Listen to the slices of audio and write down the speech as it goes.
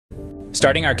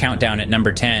Starting our countdown at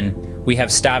number 10, we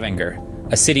have Stavanger,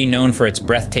 a city known for its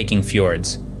breathtaking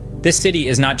fjords. This city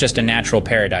is not just a natural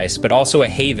paradise, but also a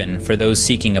haven for those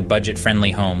seeking a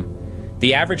budget-friendly home.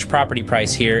 The average property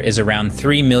price here is around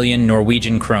 3 million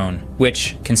Norwegian krone,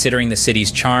 which, considering the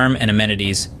city's charm and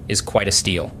amenities, is quite a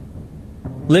steal.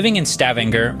 Living in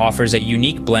Stavanger offers a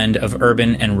unique blend of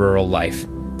urban and rural life.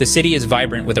 The city is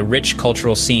vibrant with a rich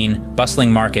cultural scene,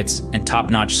 bustling markets, and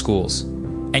top-notch schools.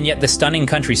 And yet the stunning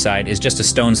countryside is just a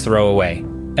stone's throw away.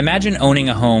 Imagine owning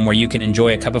a home where you can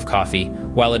enjoy a cup of coffee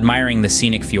while admiring the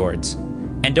scenic fjords.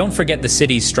 And don't forget the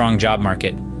city's strong job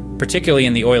market, particularly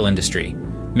in the oil industry,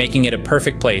 making it a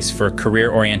perfect place for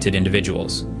career-oriented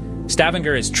individuals.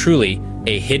 Stavanger is truly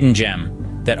a hidden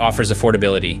gem that offers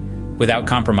affordability without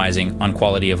compromising on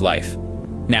quality of life.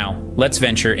 Now, let's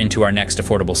venture into our next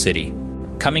affordable city.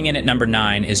 Coming in at number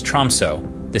 9 is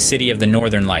Tromsø, the city of the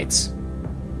Northern Lights.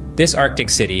 This Arctic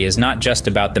city is not just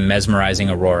about the mesmerizing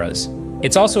auroras.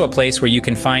 It's also a place where you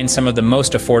can find some of the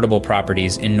most affordable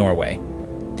properties in Norway.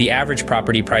 The average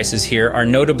property prices here are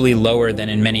notably lower than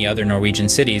in many other Norwegian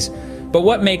cities, but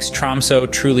what makes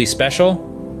Tromsø truly special?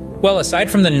 Well,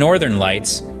 aside from the Northern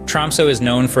Lights, Tromsø is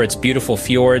known for its beautiful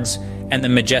fjords and the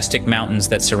majestic mountains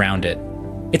that surround it.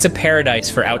 It's a paradise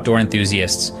for outdoor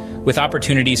enthusiasts, with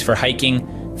opportunities for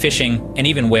hiking, fishing, and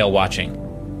even whale watching.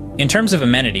 In terms of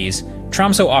amenities,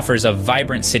 Tromsø offers a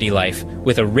vibrant city life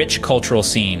with a rich cultural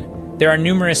scene. There are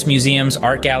numerous museums,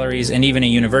 art galleries, and even a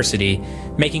university,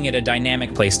 making it a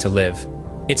dynamic place to live.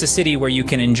 It's a city where you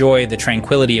can enjoy the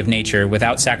tranquility of nature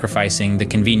without sacrificing the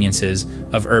conveniences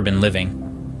of urban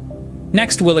living.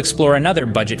 Next, we'll explore another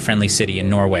budget-friendly city in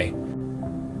Norway.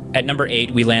 At number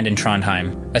 8, we land in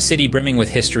Trondheim, a city brimming with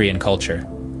history and culture.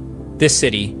 This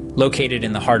city, located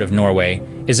in the heart of Norway,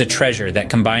 is a treasure that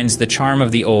combines the charm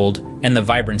of the old and the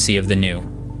vibrancy of the new.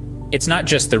 It's not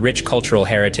just the rich cultural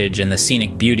heritage and the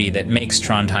scenic beauty that makes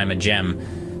Trondheim a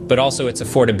gem, but also its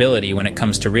affordability when it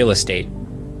comes to real estate.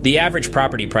 The average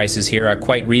property prices here are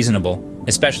quite reasonable,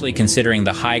 especially considering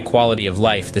the high quality of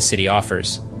life the city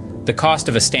offers. The cost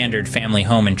of a standard family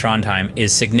home in Trondheim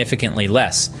is significantly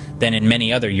less than in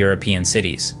many other European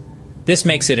cities. This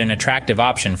makes it an attractive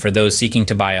option for those seeking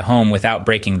to buy a home without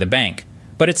breaking the bank.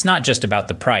 But it's not just about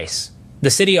the price.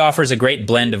 The city offers a great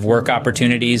blend of work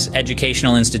opportunities,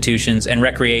 educational institutions, and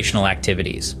recreational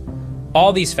activities.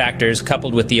 All these factors,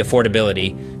 coupled with the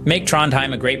affordability, make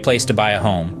Trondheim a great place to buy a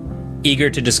home. Eager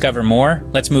to discover more?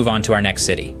 Let's move on to our next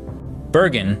city.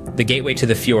 Bergen, the gateway to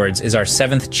the fjords, is our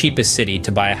 7th cheapest city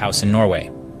to buy a house in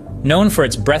Norway. Known for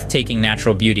its breathtaking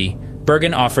natural beauty,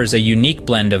 Bergen offers a unique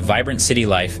blend of vibrant city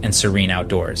life and serene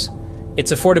outdoors.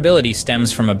 Its affordability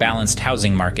stems from a balanced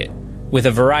housing market, with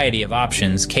a variety of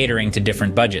options catering to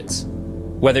different budgets.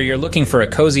 Whether you're looking for a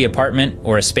cozy apartment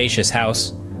or a spacious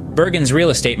house, Bergen's real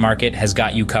estate market has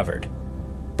got you covered.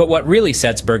 But what really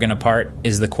sets Bergen apart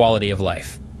is the quality of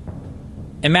life.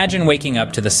 Imagine waking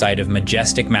up to the sight of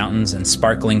majestic mountains and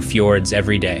sparkling fjords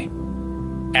every day.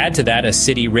 Add to that a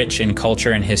city rich in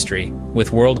culture and history,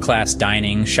 with world-class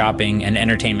dining, shopping, and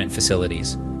entertainment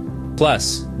facilities.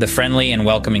 Plus, the friendly and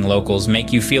welcoming locals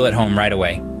make you feel at home right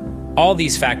away. All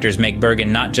these factors make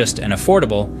Bergen not just an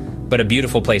affordable, but a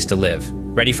beautiful place to live.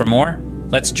 Ready for more?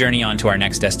 Let's journey on to our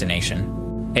next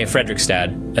destination.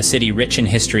 Fredrikstad, a city rich in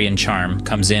history and charm,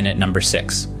 comes in at number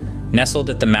 6. Nestled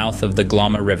at the mouth of the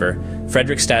Glomma River,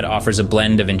 Fredrikstad offers a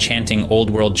blend of enchanting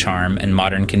old-world charm and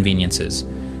modern conveniences.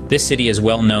 This city is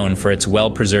well known for its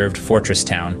well-preserved fortress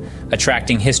town,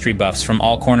 attracting history buffs from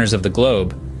all corners of the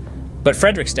globe. But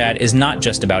Fredrikstad is not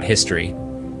just about history.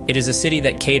 It is a city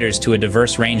that caters to a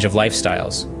diverse range of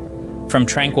lifestyles. From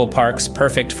tranquil parks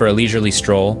perfect for a leisurely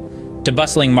stroll, to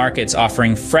bustling markets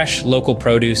offering fresh local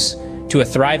produce, to a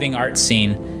thriving art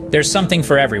scene, there's something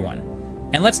for everyone.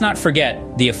 And let's not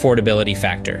forget the affordability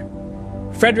factor.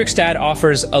 Fredrikstad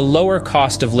offers a lower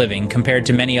cost of living compared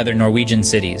to many other Norwegian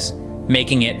cities,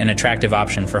 making it an attractive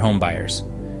option for home buyers.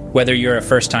 Whether you're a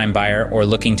first-time buyer or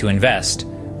looking to invest,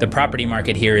 the property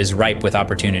market here is ripe with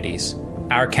opportunities.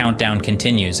 Our countdown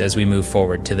continues as we move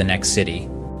forward to the next city.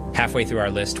 Halfway through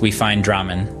our list, we find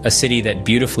Drammen, a city that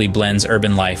beautifully blends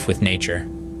urban life with nature.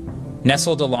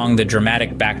 Nestled along the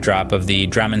dramatic backdrop of the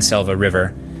Drammenselva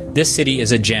River, this city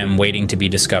is a gem waiting to be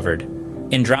discovered.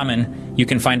 In Drammen, you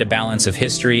can find a balance of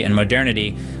history and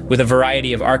modernity with a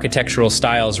variety of architectural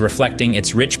styles reflecting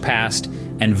its rich past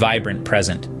and vibrant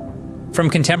present. From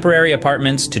contemporary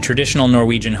apartments to traditional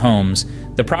Norwegian homes,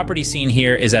 the property scene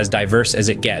here is as diverse as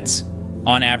it gets.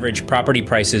 On average, property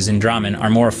prices in Drammen are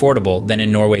more affordable than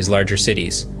in Norway's larger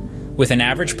cities. With an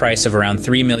average price of around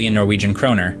 3 million Norwegian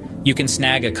kroner, you can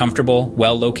snag a comfortable,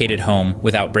 well-located home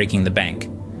without breaking the bank.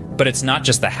 But it's not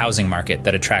just the housing market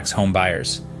that attracts home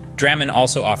buyers. Drammen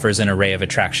also offers an array of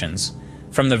attractions,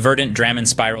 from the verdant Drammen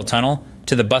Spiral Tunnel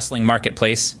to the bustling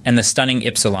marketplace and the stunning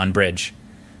Ypsilon Bridge.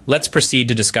 Let's proceed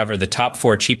to discover the top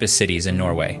 4 cheapest cities in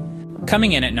Norway.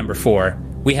 Coming in at number 4,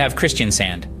 we have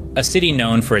Kristiansand, a city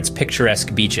known for its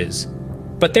picturesque beaches.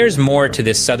 But there's more to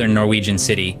this southern Norwegian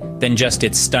city than just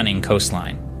its stunning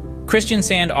coastline.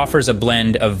 Kristiansand offers a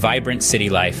blend of vibrant city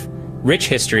life, rich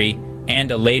history,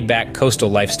 and a laid-back coastal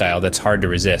lifestyle that's hard to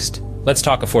resist. Let's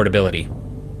talk affordability.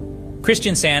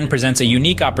 Kristiansand presents a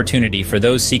unique opportunity for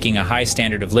those seeking a high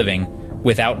standard of living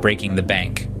without breaking the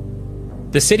bank.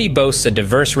 The city boasts a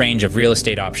diverse range of real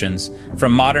estate options,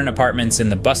 from modern apartments in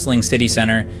the bustling city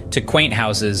center to quaint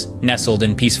houses nestled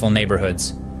in peaceful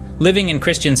neighborhoods. Living in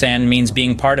Kristiansand means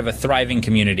being part of a thriving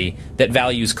community that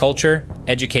values culture,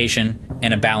 education,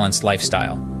 and a balanced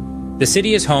lifestyle. The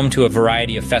city is home to a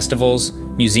variety of festivals,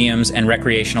 museums, and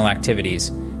recreational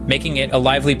activities, making it a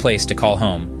lively place to call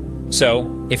home.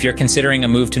 So, if you're considering a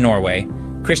move to Norway,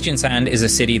 Kristiansand is a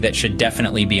city that should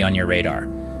definitely be on your radar.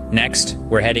 Next,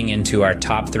 we're heading into our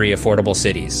top 3 affordable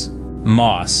cities.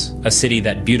 Moss, a city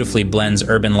that beautifully blends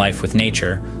urban life with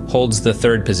nature, holds the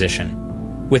 3rd position.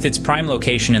 With its prime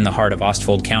location in the heart of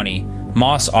Østfold County,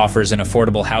 Moss offers an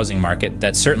affordable housing market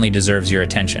that certainly deserves your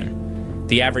attention.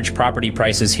 The average property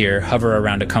prices here hover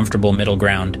around a comfortable middle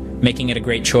ground, making it a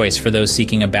great choice for those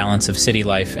seeking a balance of city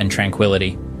life and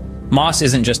tranquility. Moss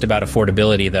isn't just about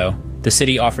affordability, though. The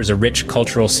city offers a rich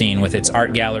cultural scene with its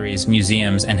art galleries,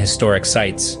 museums, and historic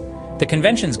sites. The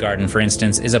Conventions Garden, for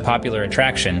instance, is a popular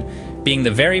attraction, being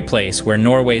the very place where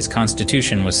Norway's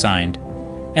constitution was signed.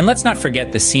 And let's not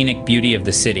forget the scenic beauty of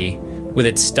the city, with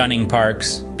its stunning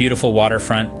parks, beautiful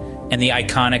waterfront, and the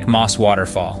iconic Moss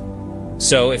waterfall.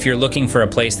 So, if you're looking for a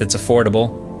place that's affordable,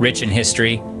 rich in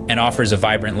history, and offers a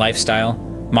vibrant lifestyle,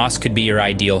 Moss could be your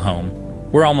ideal home.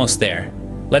 We're almost there.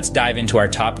 Let's dive into our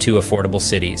top 2 affordable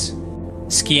cities.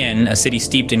 Skien, a city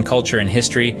steeped in culture and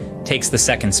history, takes the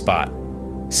 2nd spot.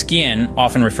 Skien,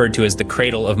 often referred to as the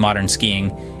cradle of modern skiing,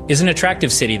 is an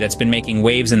attractive city that's been making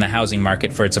waves in the housing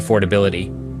market for its affordability.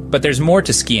 But there's more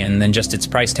to Skien than just its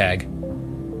price tag.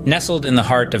 Nestled in the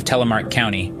heart of Telemark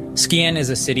County, Skien is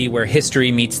a city where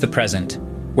history meets the present,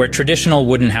 where traditional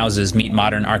wooden houses meet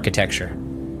modern architecture.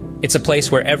 It's a place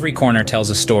where every corner tells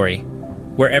a story,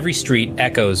 where every street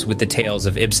echoes with the tales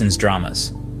of Ibsen's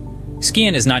dramas.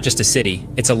 Skien is not just a city,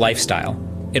 it's a lifestyle.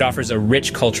 It offers a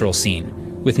rich cultural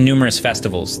scene, with numerous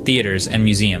festivals, theaters, and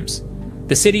museums.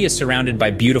 The city is surrounded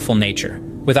by beautiful nature,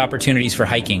 with opportunities for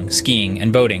hiking, skiing,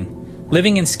 and boating.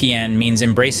 Living in Skien means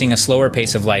embracing a slower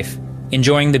pace of life,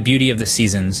 enjoying the beauty of the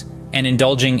seasons, and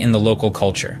indulging in the local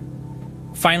culture.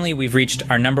 Finally, we've reached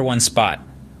our number 1 spot.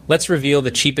 Let's reveal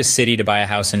the cheapest city to buy a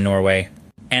house in Norway.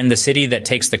 And the city that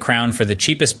takes the crown for the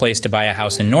cheapest place to buy a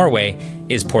house in Norway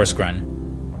is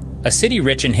Porsgrunn. A city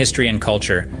rich in history and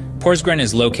culture, Porsgrunn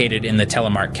is located in the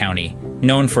Telemark County,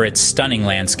 known for its stunning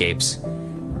landscapes.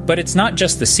 But it's not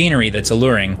just the scenery that's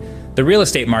alluring, the real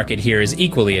estate market here is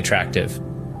equally attractive.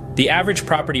 The average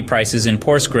property prices in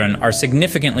Porsgrunn are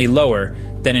significantly lower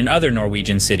than in other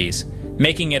Norwegian cities,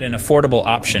 making it an affordable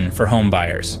option for home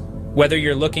buyers. Whether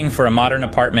you're looking for a modern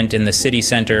apartment in the city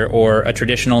center or a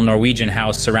traditional Norwegian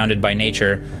house surrounded by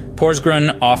nature,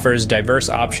 Porsgrunn offers diverse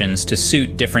options to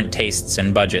suit different tastes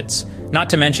and budgets, not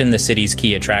to mention the city's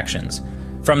key attractions.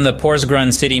 From the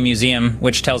Porsgrunn City Museum,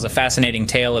 which tells a fascinating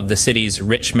tale of the city's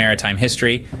rich maritime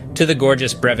history, to the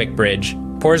gorgeous Brevik Bridge,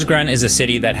 Porsgrunn is a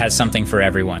city that has something for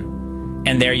everyone.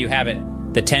 And there you have it,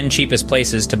 the 10 cheapest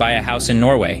places to buy a house in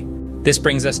Norway. This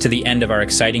brings us to the end of our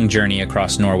exciting journey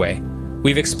across Norway.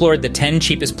 We've explored the 10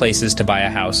 cheapest places to buy a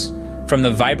house, from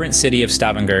the vibrant city of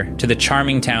Stavanger to the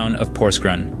charming town of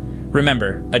Porsgrunn.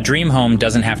 Remember, a dream home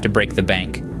doesn't have to break the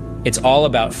bank. It's all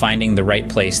about finding the right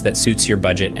place that suits your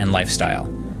budget and lifestyle.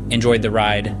 Enjoyed the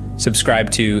ride?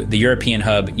 Subscribe to the European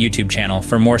Hub YouTube channel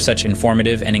for more such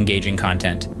informative and engaging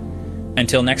content.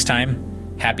 Until next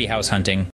time, happy house hunting.